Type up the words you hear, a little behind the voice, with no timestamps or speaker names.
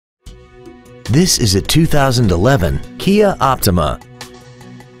This is a 2011 Kia Optima.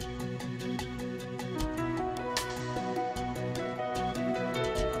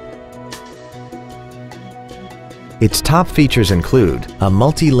 Its top features include a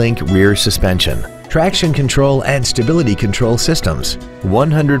multi-link rear suspension, traction control and stability control systems,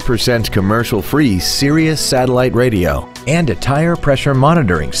 100% commercial-free Sirius satellite radio, and a tire pressure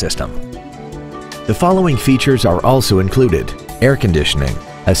monitoring system. The following features are also included: air conditioning,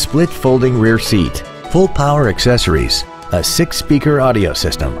 a split folding rear seat, full power accessories, a 6-speaker audio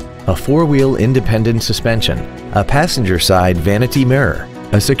system, a 4-wheel independent suspension, a passenger side vanity mirror,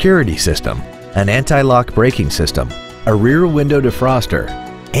 a security system, an anti-lock braking system, a rear window defroster,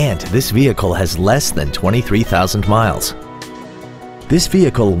 and this vehicle has less than 23,000 miles. This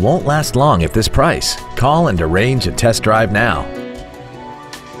vehicle won't last long at this price. Call and arrange a test drive now.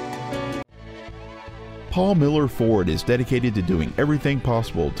 Paul Miller Ford is dedicated to doing everything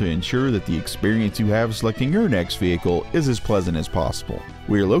possible to ensure that the experience you have selecting your next vehicle is as pleasant as possible.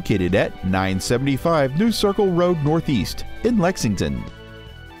 We are located at 975 New Circle Road Northeast in Lexington.